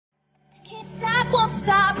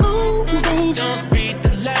stop moving. Don't speak the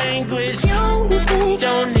language. Music.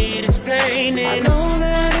 Don't need explaining. I know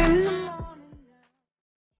that in the morning.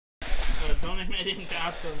 Dominic made it into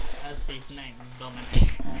after as his name, Dominic.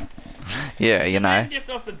 Yeah, you know. Name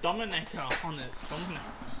yourself the Dominator on it, Dominic.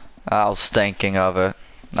 I was thinking of it.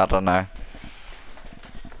 I don't know.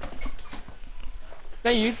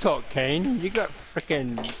 Now you talk, Kane. You got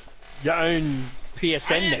frickin' your own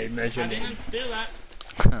PSN name I mentioned. didn't do that.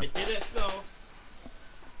 It did itself.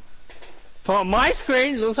 For my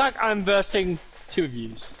screen, it looks like I'm versing 2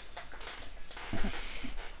 views.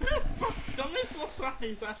 Dominic's looks like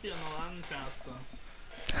he's actually on the land character.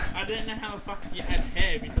 I didn't know how the fuck you had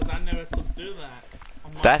hair because I never could do that.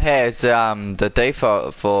 That has the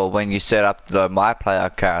default for when you set up the my player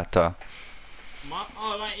character.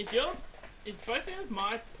 Oh wait, is both of yours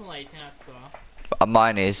my play character?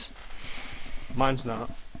 Mine is. Mine's not.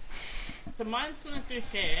 So mine's gonna do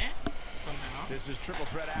hair somehow. This is triple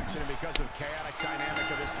threat action, and because of chaotic dynamic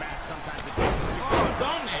of this match, sometimes it takes a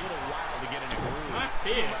Dominic! little while to get in a groove. Nice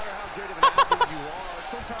hair. No matter how great of an athlete you are,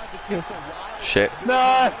 sometimes it takes a while. Shit.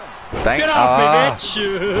 No! Thank Get off me, ah,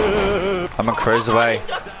 bitch! I'm a cruise away.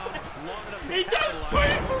 He does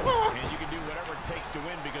purple! And you can do whatever it takes to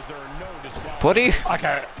win because there are no disqualifications. What do you?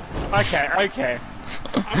 Okay.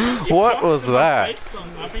 What was that? I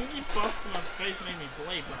think you busted my face made me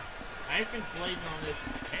bleed, but I've been bleeding on this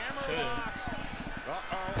shirt.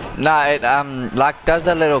 No, it like does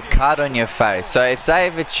a little cut on your face. So if say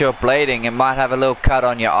if it's you're bleeding, it might have a little cut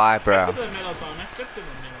on your eyebrow. Get to the middle, Dominic. Get to the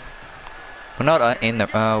middle. We're not in the.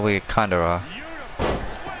 Oh, we kinda are.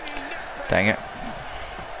 Dang it.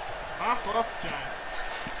 Half off, Jack.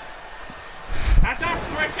 That's a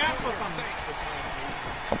break out for something.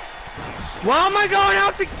 Why am I going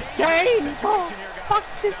out the game? Oh, fuck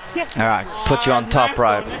this game. All right, put you on top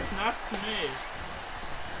rope. Nice move.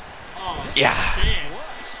 Oh, Yeah. shit.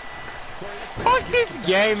 Fuck this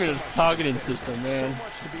game and its targeting system, man.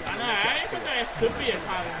 I know, I don't think there should be a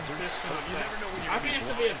targeting system. I think it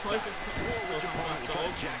should be a choice of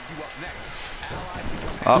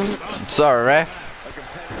Oh, sorry, ref.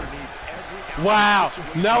 Wow,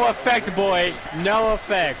 no effect, boy. No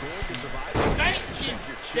effect. Don't you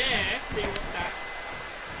dare see what that...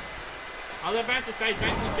 I was about to say, don't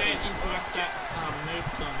you dare interact that move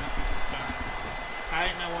on it. I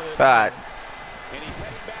don't know what it Right. is.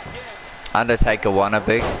 Undertaker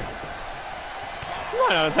wannabe.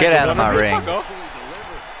 Come on, Get out of my ring. Fuck off.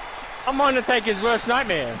 I'm Undertaker's worst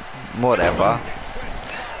nightmare. Whatever.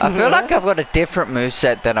 I feel like I've got a different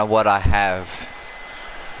moveset than what I have.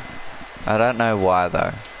 I don't know why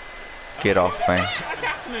though. Get off me.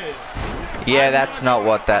 Attack move. Yeah, that's not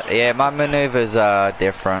what that. Yeah, my maneuvers are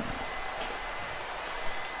different.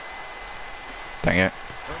 Dang it.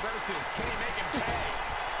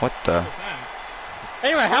 What the? What's that?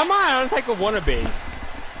 Anyway, how am I Undertaker wannabe?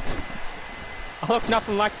 I look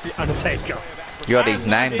nothing like the Undertaker. You got his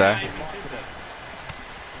name though.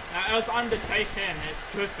 Now, it was Undertaker and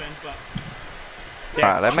it's different, but...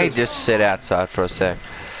 Alright, let me just sit outside for a sec.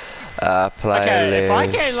 Playlist. Okay, if I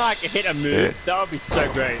can like hit a move, that would be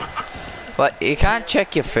so great. But you can't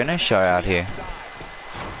check your finisher out here. Oh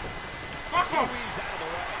my god.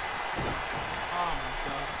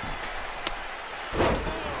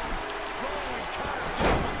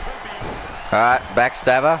 Alright,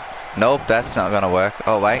 backstabber. Nope, that's not gonna work.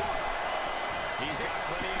 Oh wait.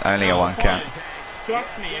 Only a 1 count.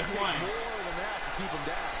 Trust me, it won't.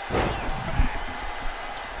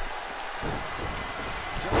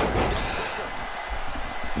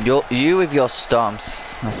 You with your stomps,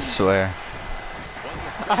 I swear.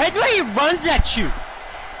 I hate the way he runs at you.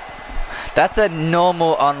 That's a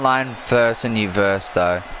normal online person you verse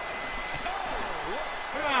though.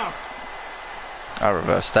 Ah. I'll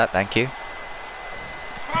reverse that, thank you.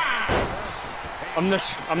 I'm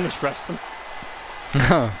just resting.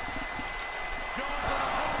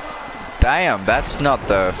 Damn, that's not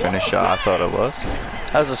the finisher I thought it was.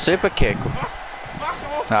 That was a super kick.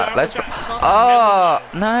 Alright, let's. Oh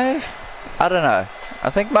no, I don't know. I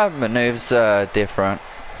think my maneuvers are different.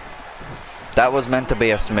 That was meant to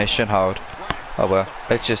be a submission hold. Oh well,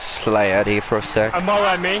 let's just lay out here for a sec. And by the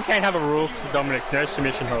way, me and Kane have a rule for Dominic: no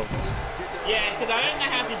submission holds. Yeah, because I don't know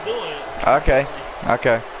how to do it. Okay,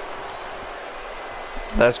 okay.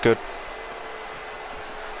 That's good.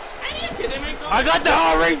 Are you kidding me? I got the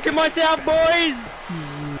whole ring to myself, boys.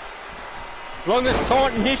 Longest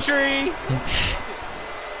taunt in history.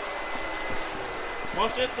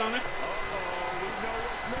 Watch this, Dominic.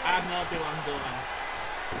 I have no idea what I'm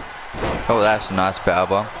doing. Oh, that's a nice power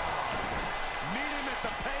bomb.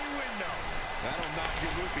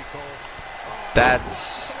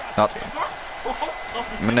 That's not.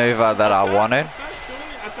 maneuver that I wanted.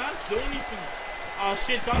 I can't do anything. Oh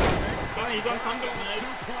shit, Donnie, he's on comeback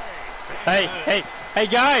mode. Hey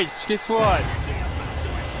guys, guess what?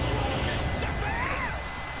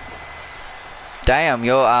 Damn,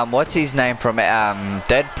 you're what's his name from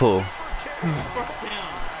Deadpool? Fuck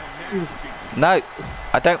down. No,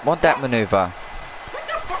 I don't want that maneuver. What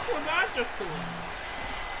the fuck was I just doing?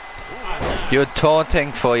 Oh, no. You're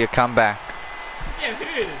taunting for your comeback. Yeah,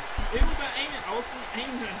 who? It was aiming. I wasn't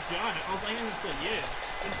aiming at Giant. I was aiming for you.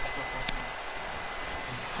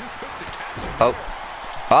 Oh.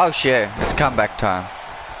 Oh shit, it's comeback time.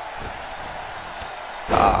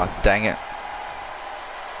 Ah, dang it.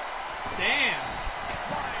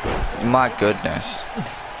 Damn. My goodness.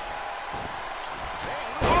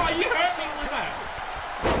 Oh, you hurt me with that.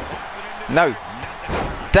 No.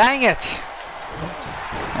 Dang it.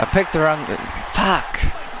 I picked the wrong. Fuck.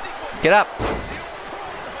 Get up.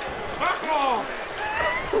 Fuck off.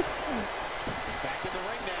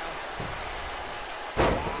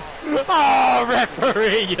 Oh,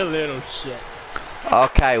 referee, you little shit.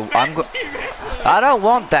 Okay, I don't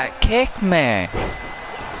want that kick, man.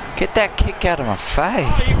 Get that kick out of my Oh,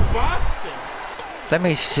 face. you bastard. Let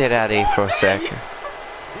me sit out here for a second.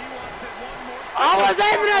 I was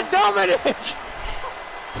aiming at Dominic!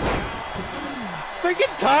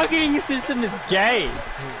 Freaking targeting system is gay.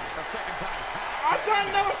 I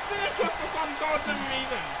don't know a finisher for some goddamn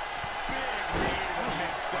reason.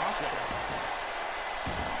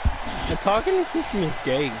 The targeting system is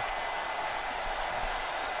gay.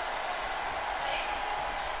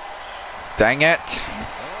 Dang it.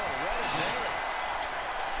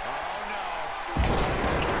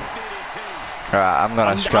 Alright,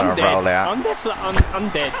 I'm just gonna roll out. I'm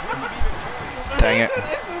dead. Dang it. It's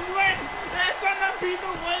a win. It's gonna be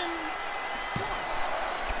the win.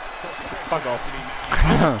 Fuck off.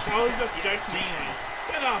 I was just joking, anyways.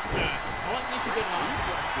 Get up there. I want you to get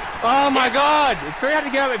up. Oh my god! It's very hard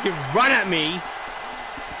to get up if you run at me.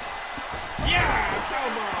 Yeah,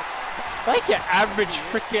 come on. Like your average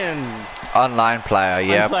freaking Online player,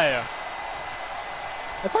 yep. player.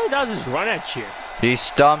 That's all he does is run at you. He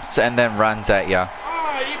stomps and then runs at you.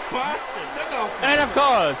 Oh, you bastard. Get off. And of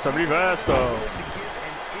course, a reversal.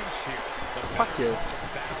 Fuck you.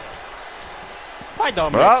 Bye,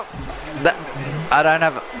 Dominic. Well, I don't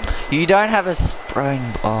have. You don't have a spring.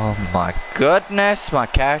 Oh my goodness, my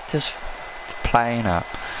character's playing up.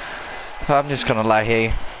 I'm just gonna lay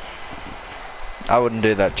here. I wouldn't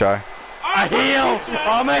do that, Joe. A heel!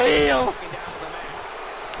 I'm a heel!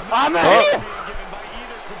 I'm a heel!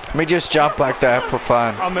 Let me just jump like that for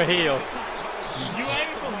fun. I'm a heel. You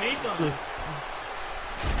aiming for me, Donnie?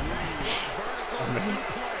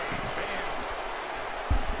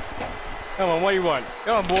 Come on, what do you want?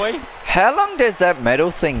 Come on, boy. How long does that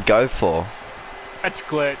metal thing go for? That's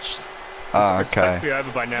glitched. Oh, It's supposed to be okay.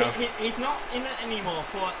 over by now. He's not in it anymore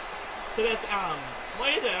for. So there's what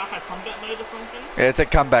is it? Like a combat mode or something? It's a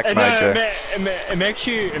comeback And mode, Joe. it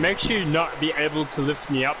makes you not be able to lift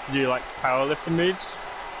me up to do like powerlifting moves.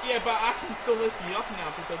 Yeah, but I can still lift you up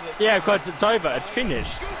now because it's. Yeah, because it's over, it's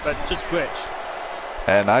finished, but it's just glitched.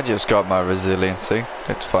 And I just got my resiliency.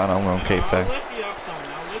 That's fine, I'm gonna keep I'll that. lift you up, Donnie.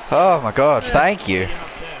 I'll lift you Oh my god, thank you. up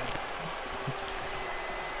there.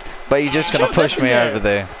 But you're just gonna push me over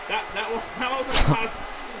there. That was a pass.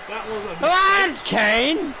 That was a. Come on,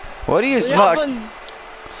 Kane! What are you You like?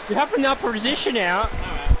 happen to position out.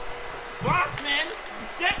 Alright. Fuck, man!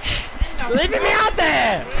 Get in the. Leave him out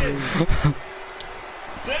there!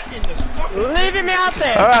 Get in the fucking. Leave him out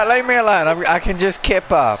there! Alright, leave me alone. I can just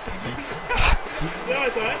keep up.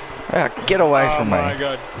 Yeah, get away Oh from my me.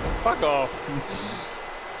 god. Fuck off.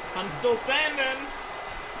 I'm still standing.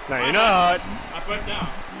 No, you're not. I broke down.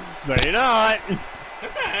 No, you're not.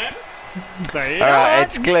 That's it. No, you're Alright, not.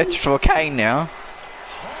 it's glitched for Kane now.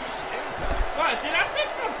 What? Did I say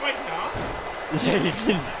it's gonna break down? Yeah, you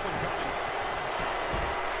didn't.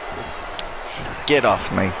 Get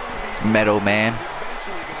off me, metal man.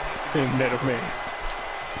 Metal man.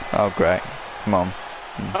 Oh great. Come on.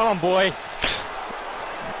 Come on, boy.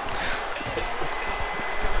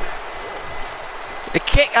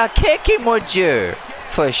 I kick him, would you?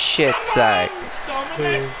 For shit's sake.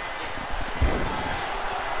 Dominic.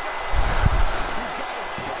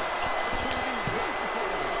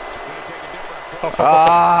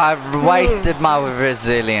 Ah, I wasted my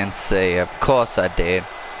resiliency. Of course I did.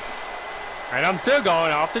 And I'm still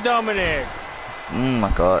going after Dominic. Oh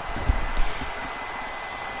my god.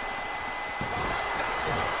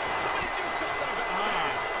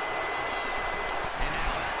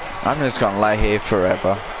 I'm just gonna lay here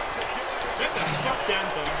forever. Get the fuck down,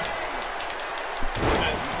 Dominic.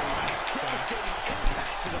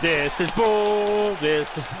 This is bull.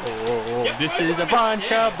 This is bull. Yeah, This why is a am I bunch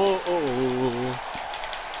dead? of bull.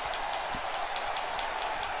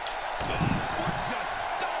 Just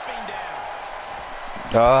stomping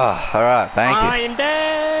down. Oh, alright, thank you. I'm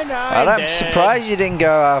dead. I'm surprised you didn't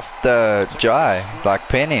go after Jai, like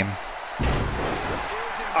pin him.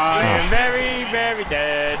 I am very, very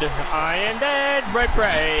dead. I am dead.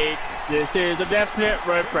 Right. This is a definite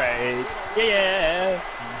right. Yeah.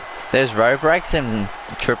 There's road breaks in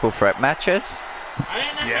triple threat matches. I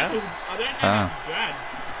don't know Yeah. how to, I don't know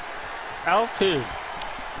how to drag. L2.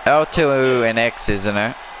 L2 and X, isn't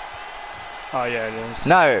it? Oh yeah, it is.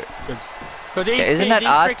 No, Cause these, isn't it these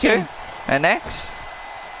R2 freaking- and X?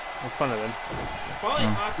 It's one of them. Probably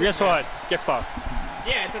hard to Guess drag. what? Get fucked.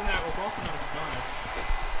 Yeah, it doesn't have a walk on it.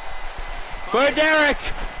 Where Derek?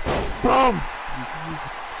 Boom.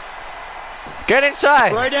 Get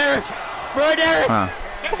inside! Where Derek? Where Derek? Oh,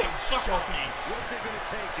 Get the fuck off me. What's it going to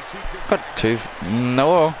take to keep this? got two.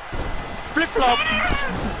 No, Flip flop.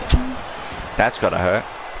 that's gotta hurt.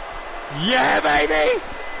 Yeah, baby.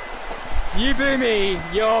 You boo me.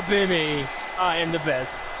 You're boo me. I am the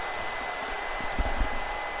best.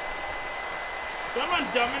 Come on,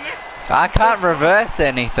 Dominic. I can't reverse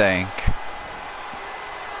anything.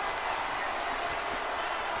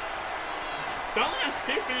 Dominic has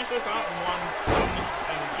two finishes up and one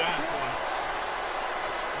and Giant one.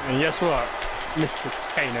 And guess what? Mr.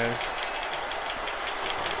 Kano.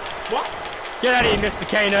 What? Get out of here, Mr.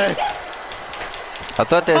 Kano. I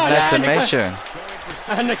thought there's Oh, no yeah, submission.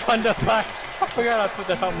 Anaconda flash. I forgot I put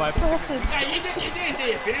that on my person. No, you didn't do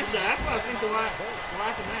your finisher. That's what I was thinking. What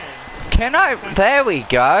happened there? Can I? There we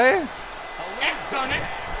go. X Dominic.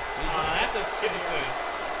 Oh, that's a shitty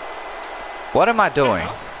first. What am I doing?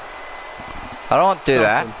 I don't want to do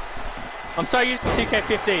that. I'm so used to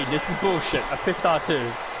 2K15. This is bullshit. I pissed R2.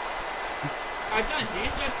 I don't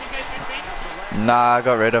use that PK15. Nah, I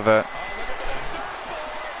got rid of it.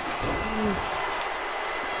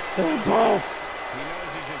 Ball. He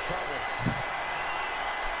knows he's in trouble.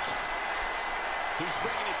 He's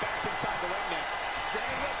bringing it back inside the ring now.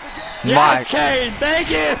 Setting up again. Yes, Mike. Kane. Thank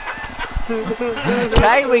you.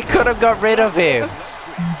 Hey, we could have got rid of him.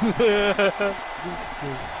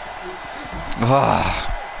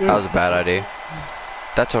 Oh, that was a bad idea.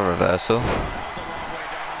 That's a reversal.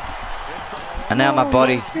 And now my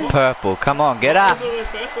body's purple. Come on, get up. What was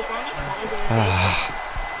the reversal, Dominic? What was the reversal?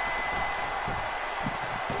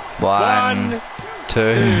 One,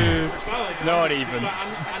 two. Well, Not even. But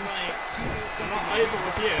I'm not over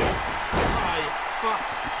with you. Oh, fuck.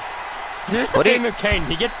 This is the What do you- thing with Kane.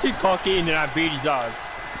 He gets too cocky and then I beat his ass.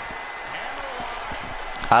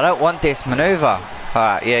 I don't want this maneuver.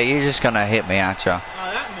 Alright, yeah, you're just gonna hit me, aren't you? Oh,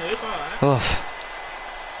 that move, alright. Oof.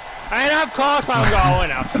 And of course I'm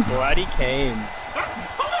going after bloody Kane.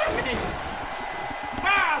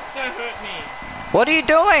 Ah, that hurt me. What are you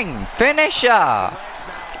doing? Finisher!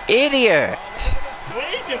 Idiot! What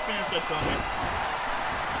is your finisher, Dominic?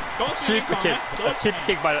 Don't Super kick. A super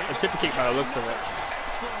kick by the looks of it.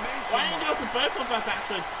 Why didn't you go for both of us,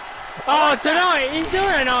 actually? Oh, tonight he's doing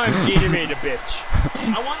an OMG to me, the bitch.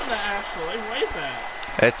 I want that, actually. What is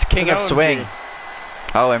that? It's King of OMG. Swing.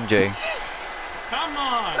 OMG. Come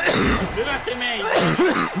on! Do that to me!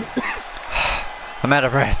 I'm out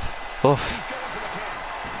of breath. Oof.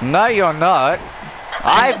 No, you're not.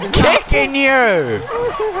 I'm kicking you!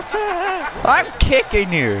 I'm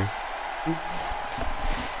kicking you!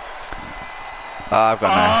 Oh, I've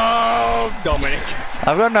got Oh, Dominic.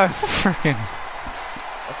 no. I've got no freaking.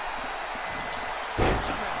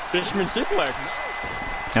 Fishman suplex.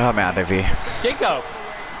 Oh, I'm out of here. Kick up.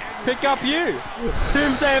 Pick up you.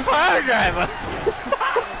 Tombstone Power Driver.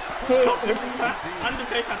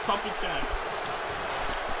 Undertaker copycat.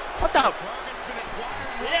 What the?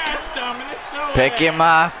 Yes, Dominic, do Pick it. him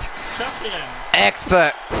up. Champion.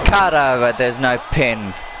 Expert cut over. There's no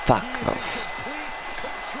pin. Fuck off.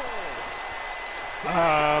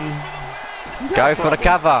 Go for the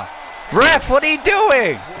cover. Ref, what are you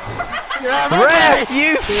doing? Ref,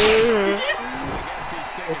 you.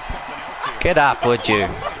 Get up, would you?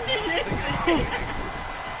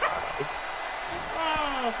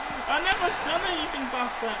 Oh, I've never done anything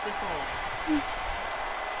like that before.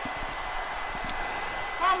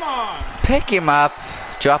 Come on. Pick him up.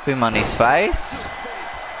 Drop him on his face.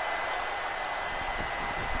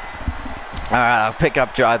 Alright, I'll pick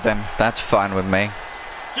up Drive then. That's fine with me.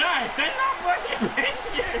 Jay, they're not looking at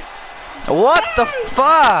you. What the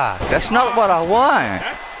fuck? That's not what I want.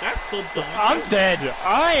 That's good, Dominic. I'm dead.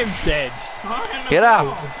 I am dead. Get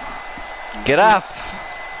up. Get up.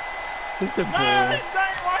 This is a No, bull.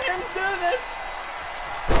 don't let him do this.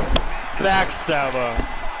 Backstabber.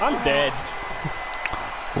 I'm dead.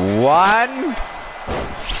 One.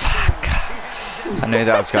 Fuck. I knew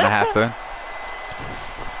that was gonna happen.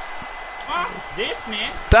 Fuck this,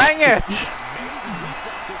 man. Dang it!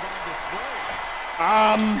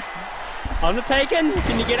 Undertaken,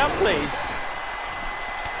 can you get up, please?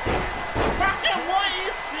 Fucking what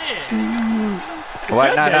is this?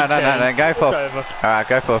 Wait, no, go It's for. over. Alright,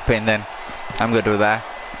 go for a pin then. I'm good with that.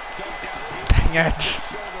 Dang it!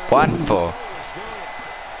 1-4.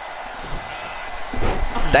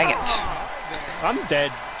 Dang it! I'm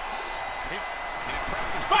dead.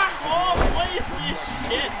 Fuck off! What is this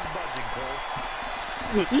shit?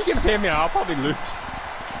 You can pin me, I'll probably lose.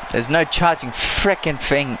 There's no charging frickin'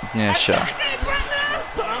 thing. Yeah, sure.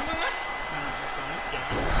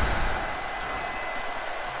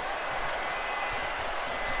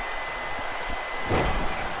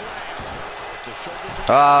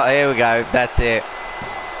 Oh, here we go. That's it.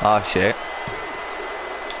 Oh shit.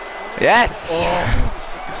 Yes!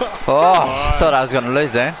 Oh, thought I was gonna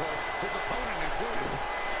lose then.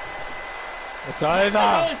 It's over.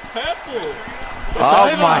 Oh, it's purple. Oh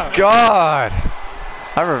over. my god!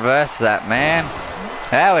 I reversed that, man.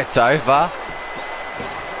 Now it's over.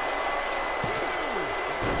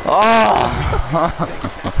 Oh!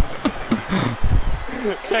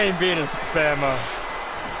 Kane being a spammer.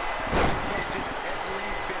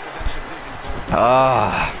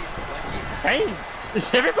 Oh. Kane,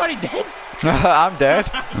 is everybody dead? I'm dead.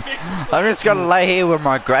 I'm just gonna lay here with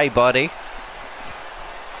my grey body.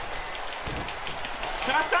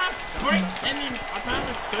 I can't break any. I can't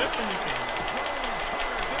reverse anything.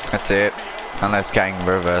 That's it. Unless Kane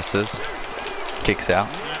reverses. Kicks out.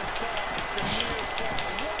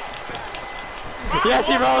 Yes,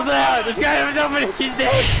 he rolls out. Let's go, Dominic. He's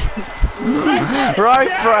dead. Right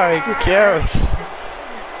break, yes.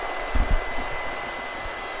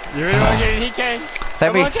 You really want to get in here, Kane?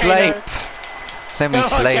 Let me Come on, sleep. Kano. Let me Come on,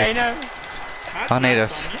 sleep. Kano. I need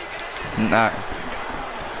us. No.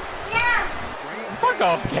 Fuck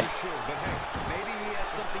off, Kane.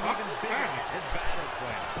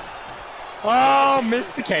 Oh,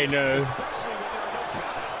 Mr. Kano.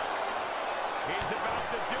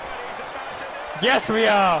 Yes, we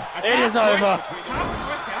are. It is over.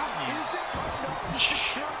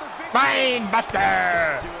 Spine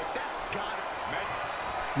Buster.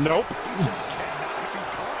 Nope.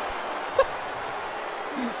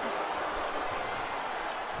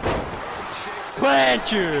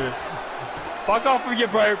 Plant you. Fuck off with your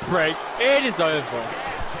break. It is over.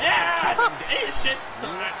 Yes! Eat shit.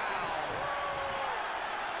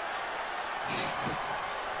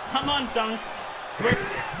 Come on, Dunk.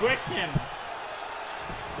 Brick him.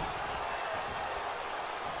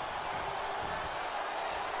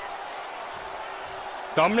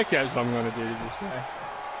 Dominic knows what I'm going to do this guy.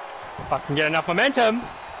 If I can get enough momentum.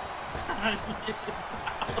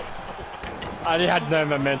 I had no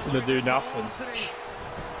momentum to do nothing.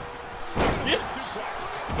 This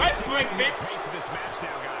right break, bitch.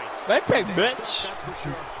 Right break, bitch.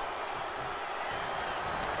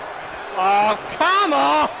 Oh, come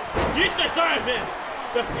on! You deserve this.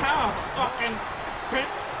 The power fucking.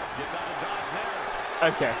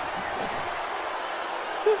 Okay.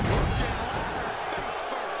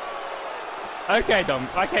 Okay, Dom.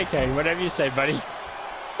 Okay, Kane. Whatever you say, buddy.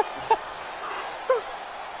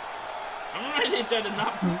 I'm already dead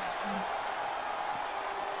enough.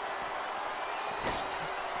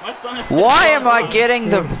 Why am I getting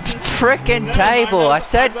the frickin' table? I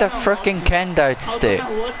said the frickin' kendo stick. I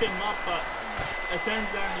was gonna look him up, but it turns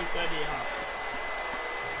out he's already up.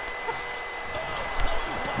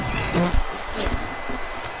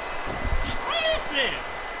 What is this?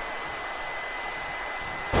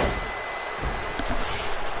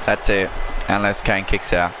 That's it. Unless Kane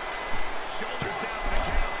kicks out.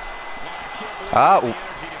 Oh,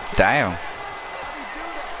 damn.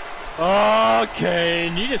 Oh,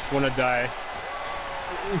 Kane, you just want to die.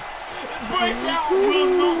 Breakout will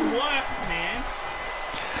not work, man.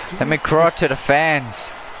 Let me crawl to the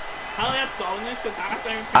fans. Hurry up, Dominic, because I don't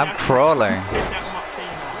think I'm crawling.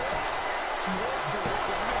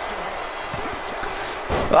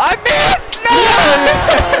 I missed! No!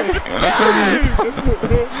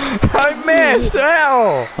 I missed!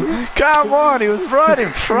 Hell! Come on, he was right in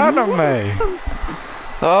front of me.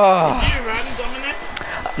 Oh. Did you run, Dominic?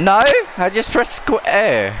 No, I just pressed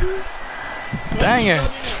square. Dang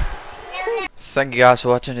it. Thank you guys for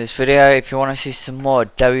watching this video. If you want to see some more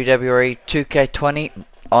WWE 2K20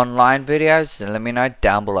 online videos, then let me know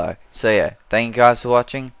down below. So yeah, thank you guys for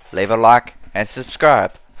watching. Leave a like and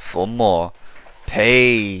subscribe for more.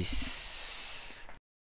 Peace.